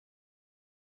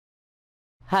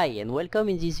Hi and welcome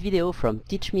in this video from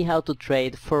Teach Me How to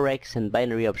Trade Forex and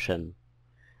Binary Option.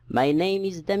 My name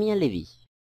is Damien Lévy.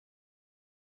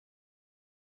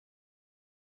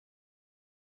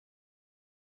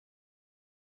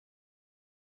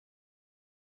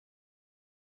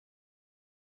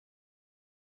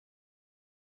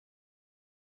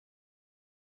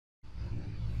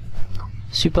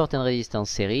 Support and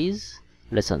Resistance Series,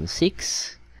 Lesson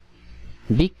 6.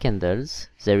 Big Candles.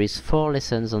 There is 4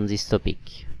 lessons on this topic.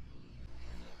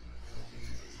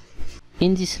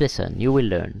 In this lesson you will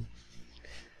learn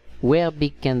where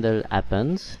big candle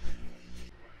happens,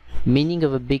 meaning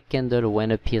of a big candle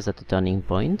when appears at a turning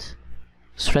point,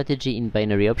 strategy in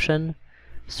binary option,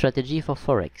 strategy for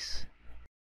Forex.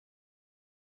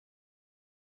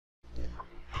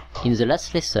 In the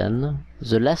last lesson,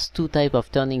 the last 2 types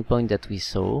of turning point that we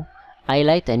saw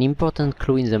highlight an important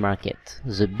clue in the market,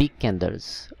 the big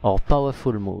candles, or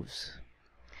powerful moves.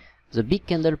 The big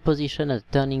candle position at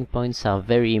turning points are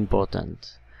very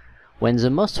important. When the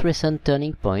most recent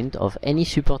turning point of any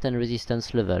support and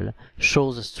resistance level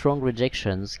shows strong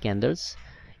rejections candles,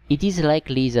 it is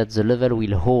likely that the level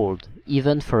will hold,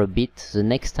 even for a bit, the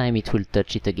next time it will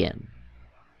touch it again.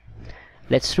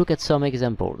 Let's look at some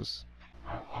examples.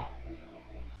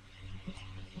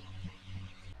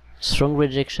 Strong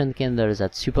rejection candles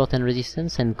at support and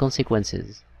resistance and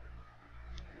consequences.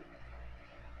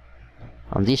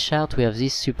 On this chart we have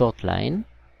this support line,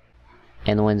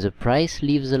 and when the price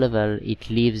leaves the level, it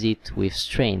leaves it with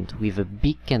strength, with a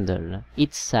big candle.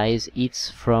 Its size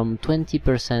is from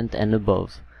 20% and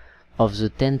above of the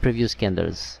 10 previous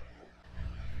candles.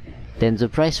 Then the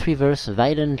price reverses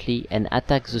violently and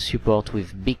attacks the support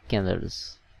with big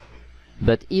candles.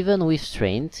 But even with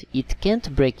strength, it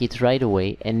can't break it right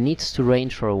away and needs to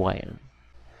range for a while.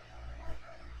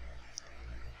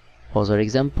 Other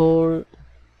example.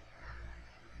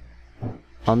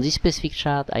 On this specific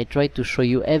chart I tried to show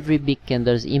you every big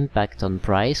candle's impact on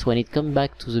price when it comes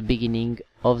back to the beginning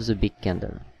of the big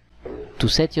candle. To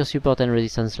set your support and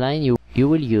resistance line, you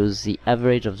will use the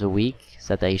average of the week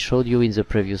that I showed you in the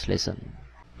previous lesson.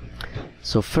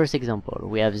 So first example,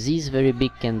 we have this very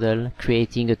big candle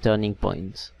creating a turning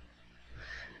point.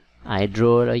 I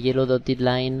draw a yellow dotted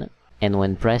line, and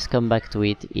when price comes back to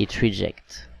it, it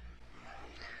rejects.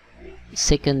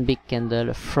 Second big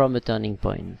candle from a turning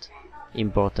point.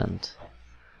 Important.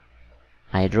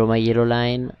 I draw my yellow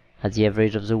line at the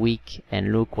average of the week,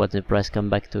 and look what the price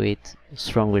comes back to it,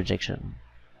 strong rejection.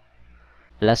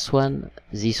 Last one,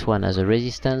 this one has a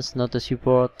resistance, not a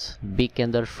support, big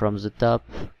candle from the top.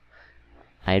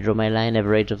 I draw my line,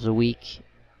 average of the week,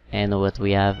 and what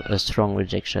we have, a strong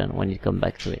rejection when it comes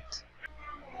back to it.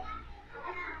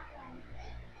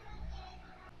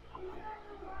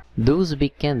 Those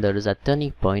big candles at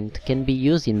turning point can be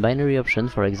used in binary option,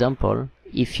 for example,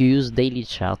 if you use daily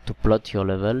chart to plot your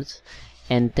levels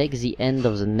and take the end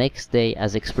of the next day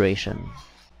as expiration.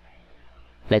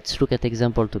 Let's look at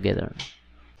example together.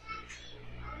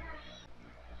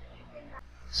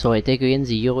 So I take again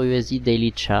the Euro USD daily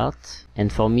chart,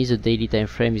 and for me the daily time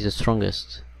frame is the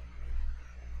strongest.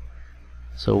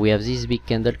 So we have this big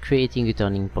candle creating a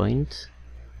turning point.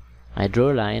 I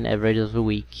draw a line, average of the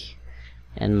week,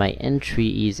 and my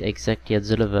entry is exactly at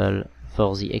the level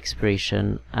for the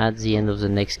expiration at the end of the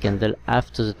next candle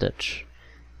after the touch.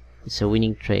 It's a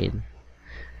winning trade.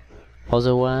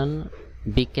 Other one,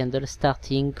 big candle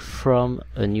starting from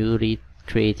a newly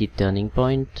created turning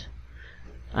point.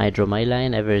 I draw my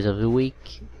line, average of the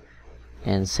week,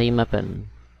 and same happen.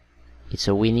 It's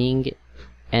a winning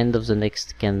end of the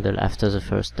next candle after the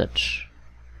first touch.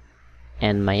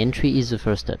 And my entry is the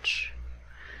first touch.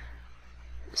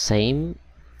 Same,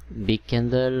 big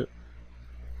candle,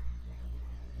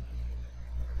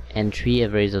 entry,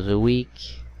 average of the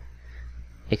week,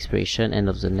 expiration, end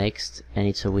of the next, and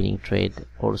it's a winning trade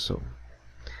also.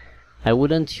 I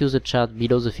wouldn't use a chart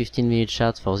below the 15-minute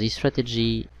chart for this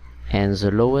strategy, and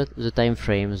the lower the time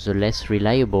frame, the less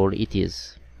reliable it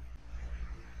is.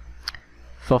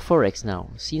 For Forex now,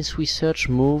 since we search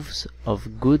moves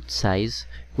of good size,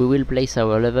 we will place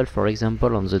our level, for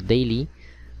example, on the daily.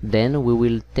 Then we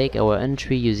will take our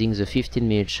entry using the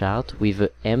 15-minute chart with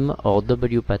a M or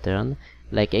W pattern,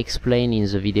 like explained in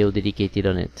the video dedicated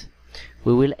on it.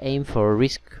 We will aim for a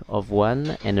risk of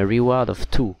 1 and a reward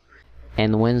of 2,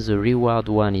 and when the reward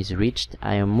 1 is reached,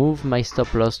 I move my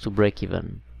stop loss to break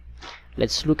even.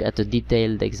 Let's look at a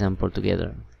detailed example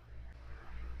together.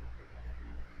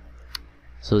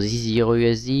 So this is Euro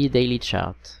USD daily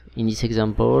chart. In this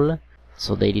example,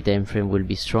 so daily time frame will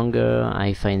be stronger.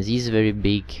 I find this very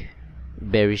big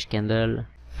bearish candle.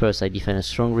 First I define a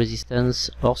strong resistance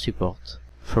or support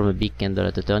from a big candle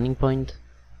at a turning point.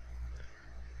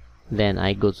 Then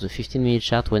I go to the 15-minute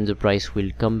chart when the price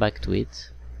will come back to it.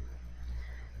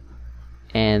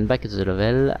 And back at the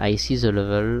level, I see the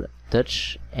level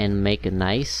touch and make a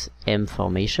nice M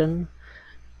formation,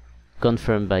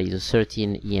 confirmed by the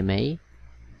 13 EMA.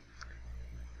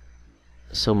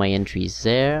 So my entry is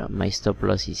there, my stop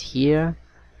loss is here,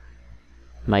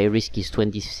 my risk is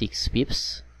 26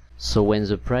 pips. So when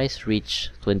the price reaches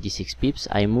 26 pips,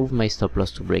 I move my stop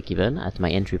loss to break even at my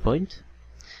entry point,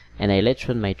 and I let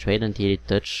run my trade until it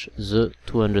touches the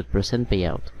 200%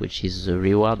 payout, which is the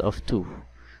reward of 2.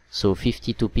 So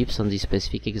 52 pips on this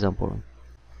specific example.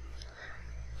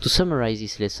 To summarize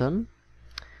this lesson,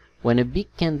 when a big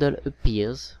candle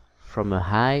appears from a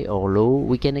high or low,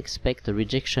 we can expect a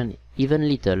rejection even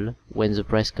little when the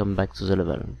price comes back to the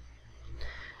level.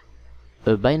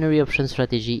 A binary option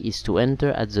strategy is to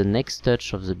enter at the next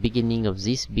touch of the beginning of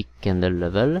this big candle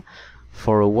level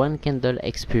for a one candle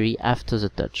expiry after the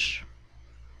touch.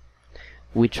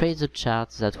 We trade the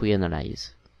charts that we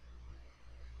analyze.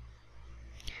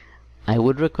 I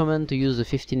would recommend to use the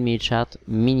 15-minute chart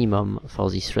minimum for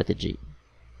this strategy.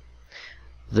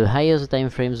 The higher the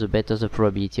time frame, the better the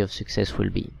probability of success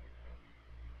will be.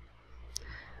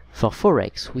 For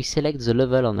Forex, we select the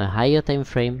level on a higher time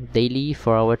frame, daily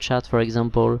for our chart for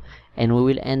example, and we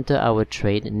will enter our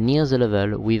trade near the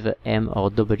level with a M or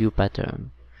W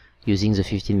pattern, using the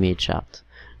 15-minute chart.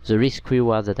 The risk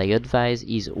reward that I advise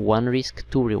is 1 risk,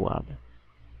 2 reward.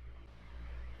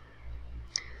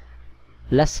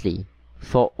 Lastly,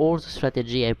 for all the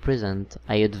strategy I present,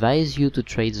 I advise you to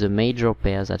trade the major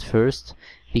pairs at first,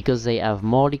 because they have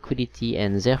more liquidity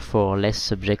and therefore less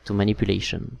subject to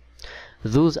manipulation.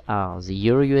 Those are the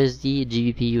EUR-USD,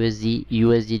 GBP-USD,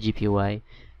 USD-JPY,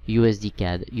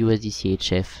 USD-CAD,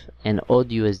 USD-CHF, and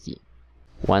AUD-USD.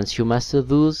 Once you master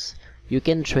those, you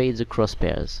can trade the cross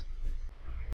pairs.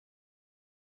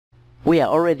 We are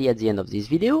already at the end of this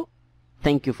video.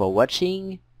 Thank you for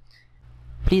watching.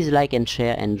 Please like and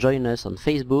share and join us on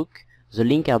Facebook. The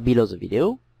links are below the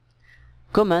video.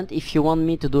 Comment if you want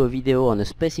me to do a video on a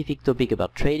specific topic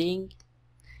about trading.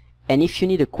 And if you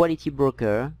need a quality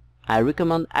broker, I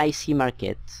recommend IC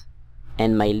Market,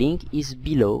 and my link is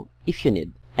below if you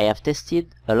need. I have tested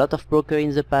a lot of brokers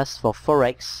in the past for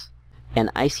Forex, and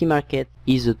IC Market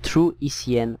is a true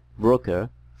ECN broker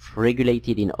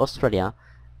regulated in Australia,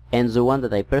 and the one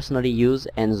that I personally use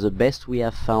and the best we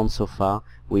have found so far,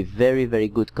 with very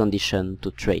good condition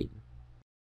to trade.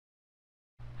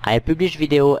 I publish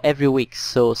video every week,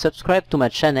 so subscribe to my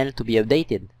channel to be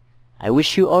updated. I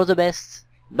wish you all the best.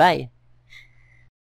 Bye!